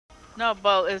No,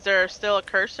 but is there still a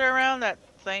cursor around that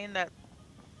saying that?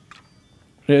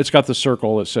 It's got the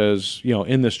circle that says, you know,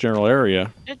 in this general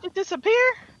area. Did it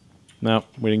disappear? No,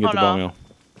 we didn't get the bone meal.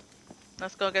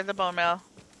 Let's go get the bone meal.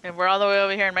 And we're all the way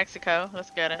over here in Mexico.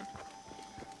 Let's get it.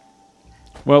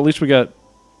 Well, at least we got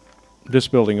this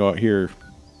building out here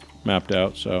mapped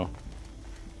out, so.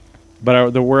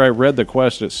 But where I read the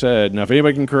quest, it said, now if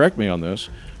anybody can correct me on this,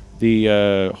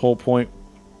 the whole point...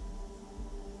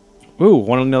 Ooh,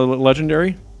 want another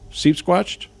legendary?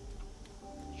 Sheepsquatch?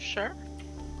 Sure.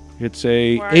 It's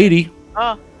a 80.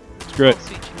 Oh. Screw it. Oh,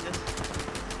 sweet Jesus.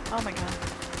 Oh my god.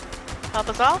 Help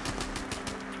us off?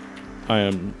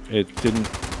 It didn't...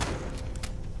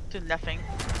 Did nothing.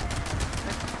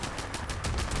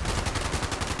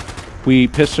 We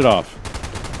pissed it off.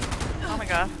 Oh my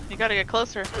god. You gotta get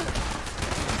closer.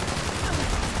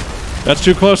 That's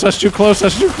too close, that's too close,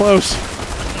 that's too close.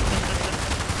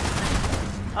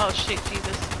 Oh shit,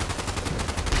 Jesus.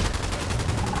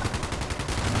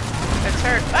 It's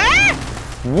hurt. Ah!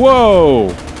 Whoa!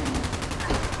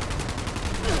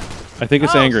 I think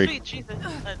it's angry. Sweet Jesus.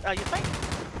 You think?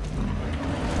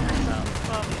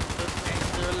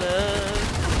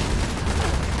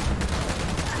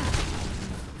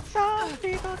 Some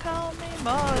people call me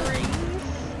Maurice.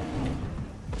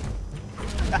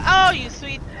 Oh, you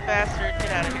sweet bastard. Get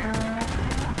out of here.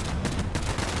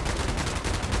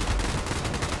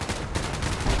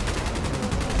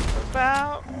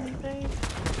 About me, babe.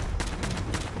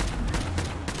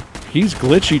 He's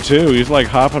glitchy too. He's like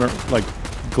hopping, like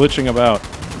glitching about.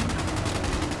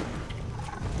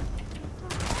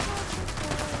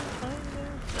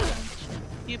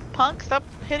 You punk, stop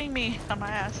hitting me on my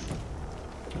ass.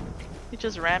 You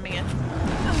just ran me in.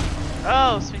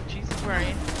 Oh, sweet Jesus, where are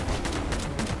you?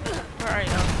 Where are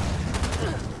you?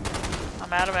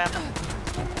 I'm out of ammo.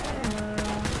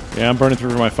 Yeah, I'm burning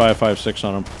through my 5.56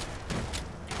 on him.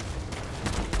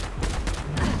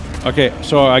 Okay,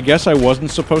 so I guess I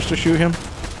wasn't supposed to shoot him.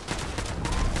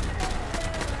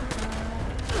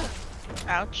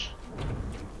 Ouch.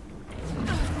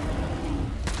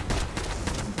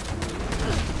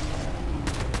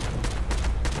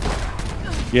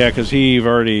 Yeah, because he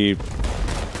did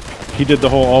the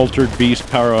whole altered beast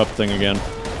power-up thing again.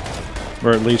 Or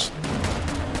at least...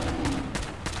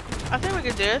 I think we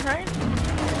could do it, right?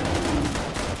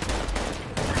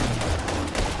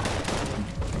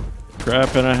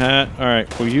 Crap in a hat.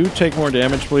 Alright, will you take more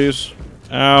damage, please?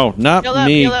 Ow, not Heal up,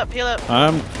 me. heal up, heal up.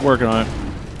 I'm working on it.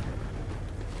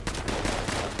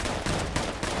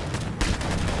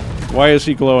 Why is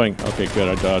he glowing? Okay, good,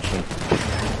 I dodged him.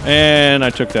 And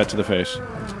I took that to the face.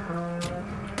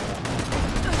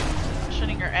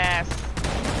 Shooting your ass.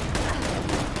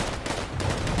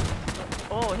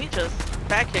 Oh, he just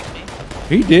back kicked me.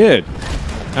 He did.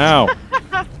 Ow.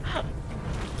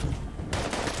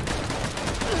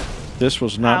 This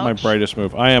was not my brightest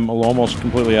move. I am almost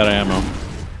completely out of ammo.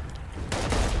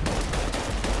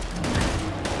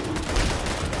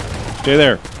 Stay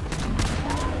there.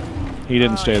 He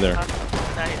didn't stay there. No, he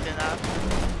did not.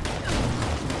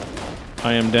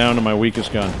 I am down to my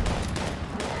weakest gun.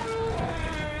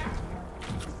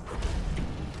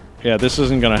 Yeah, this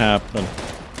isn't gonna happen.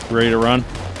 Ready to run?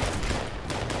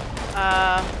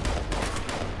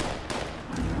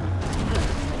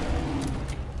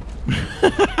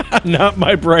 Not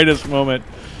my brightest moment.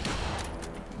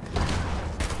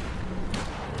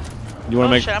 You want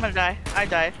to make? Shit, I'm gonna die. I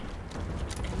died.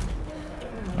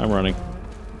 I'm running.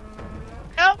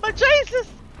 Help me, Jesus!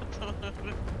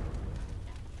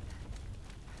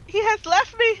 He has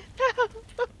left me.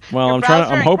 Well, Your I'm trying.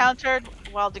 I'm hoping. encountered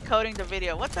while decoding the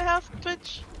video. What the hell,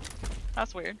 Twitch?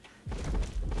 That's weird.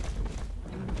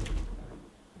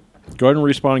 Go ahead and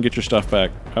respawn and get your stuff back.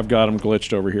 I've got him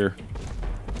glitched over here.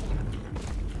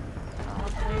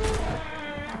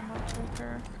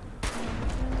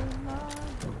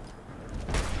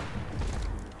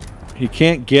 He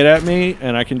can't get at me,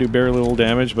 and I can do very little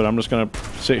damage, but I'm just gonna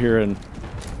sit here and...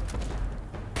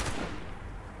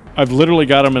 I've literally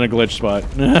got him in a glitch spot.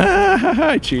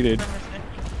 I cheated.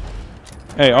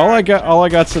 Hey, all I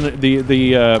got's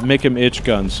the make him itch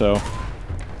gun, so...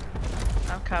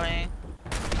 I'm coming.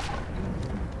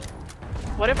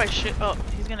 What if I shoot? Oh,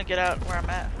 he's gonna get out where I'm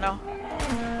at. No.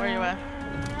 Where are you at?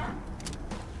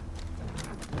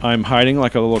 I'm hiding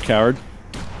like a little coward.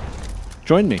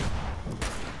 Join me.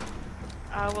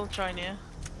 I will join you.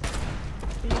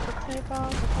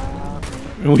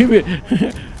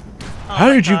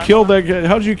 How did you kill that guy?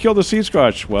 How did you kill the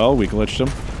Sheepsqatch? Well, we glitched him.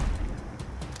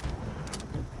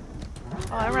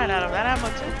 Oh, I ran out of that ammo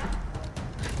too.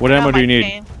 What ammo do you need?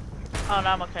 Cane. Oh, no,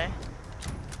 I'm okay.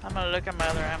 I'm gonna look at my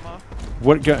other ammo.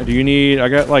 What gun do you need? I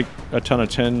got like a ton of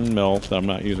 10 mil that I'm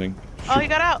not using. Oh, he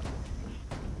got out.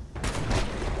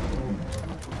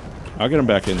 I'll get him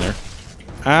back in there.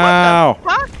 Ow!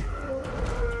 What the fuck?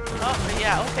 Oh,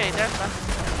 yeah, okay, there's one.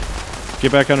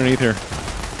 Get back underneath here.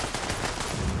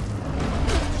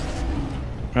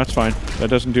 That's fine. That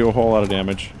doesn't do a whole lot of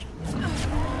damage.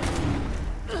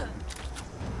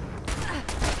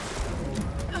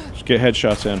 Just get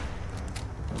headshots in.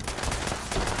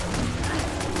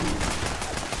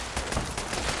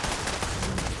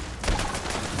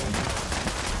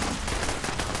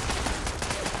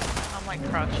 I'm like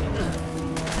crouching.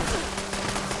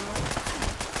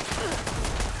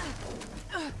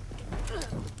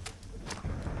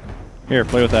 Here,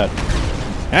 play with that.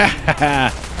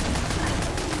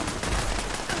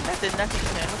 That did nothing to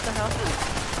him. What the hell?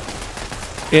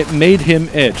 It made him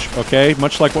itch, okay?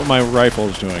 Much like what my rifle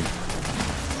is doing.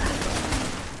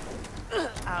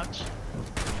 Ouch.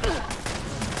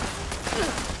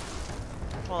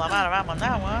 Well, I'm out of ammo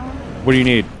now, huh? What do you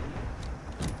need?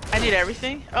 I need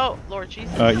everything. Oh, Lord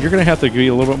Jesus. You're gonna have to be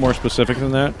a little bit more specific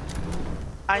than that.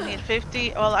 I need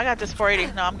 50. Well, I got this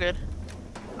 480. No, I'm good.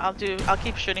 I'll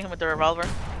keep shooting him with the revolver.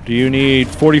 Do you need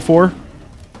 44?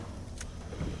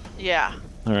 Yeah.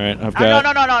 All right, I've got.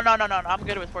 No. I'm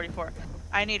good with 44.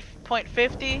 I need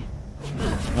 .50.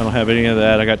 I don't have any of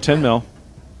that. I got 10 mil.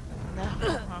 No.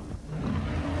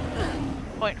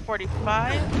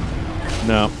 .45.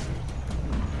 No.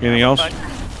 Anything else?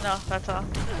 No, that's all.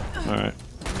 All right.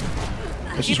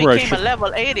 This He is where I became a should.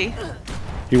 level 80.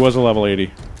 He was a level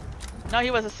 80. No,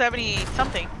 he was a 70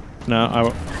 something.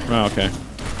 No, oh, okay.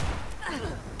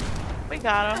 We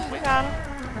got him. We got him.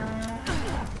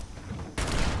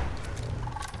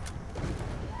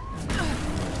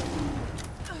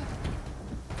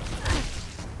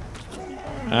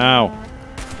 Ow.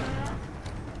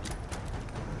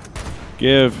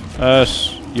 Give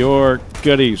us your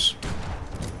goodies.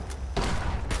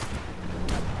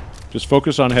 Just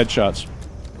focus on headshots.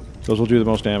 Those will do the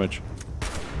most damage.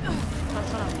 That's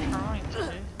what I'm trying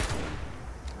to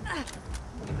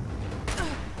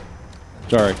do.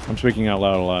 Sorry, I'm speaking out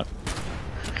loud a lot.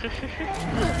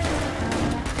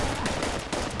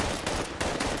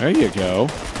 There you go.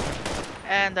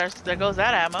 And there goes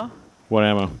that ammo. What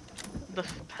ammo? The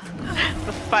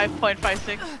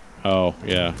 5.56. Oh,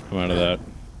 yeah, I'm out of that.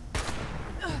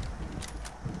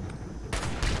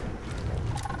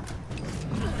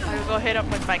 I will go hit him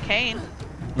with my cane.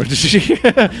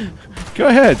 Go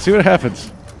ahead, see what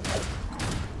happens.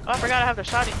 Oh, I forgot I have the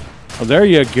shotty. Oh, there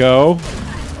you go. I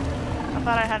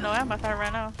thought I had no ammo. I thought I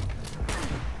ran out.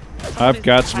 I've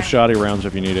got some shoddy rounds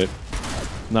if you need it.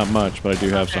 Not much, but I do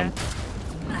have some.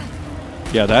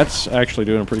 Yeah, that's actually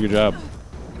doing a pretty good job.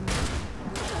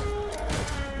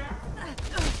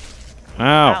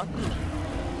 Ow.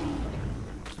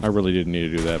 I really didn't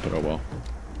need to do that, but oh well.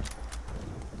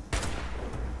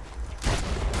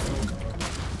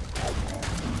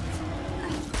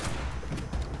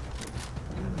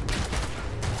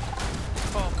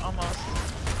 Boom, almost.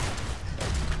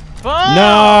 Boom!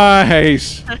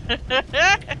 Nice!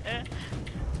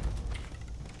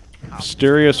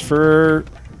 Mysterious fur.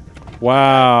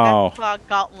 Wow.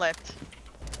 Gauntlet.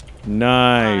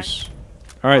 Nice.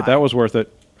 Alright, that was worth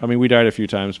it. I mean, we died a few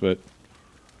times, but...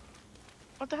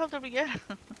 What the hell did we get?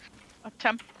 A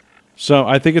temp. So,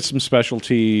 I think it's some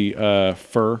specialty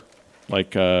fur.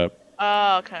 Like,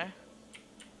 Oh, okay.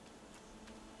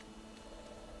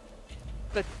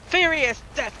 The Furious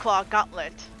Deathclaw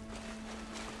Gauntlet.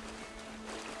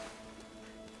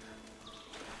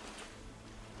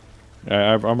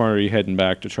 I'm already heading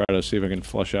back to try to see if I can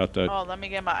flush out the... Oh, let me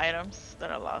get my items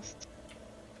that I lost.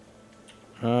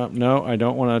 No, I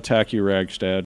don't want to attack you, Ragstad.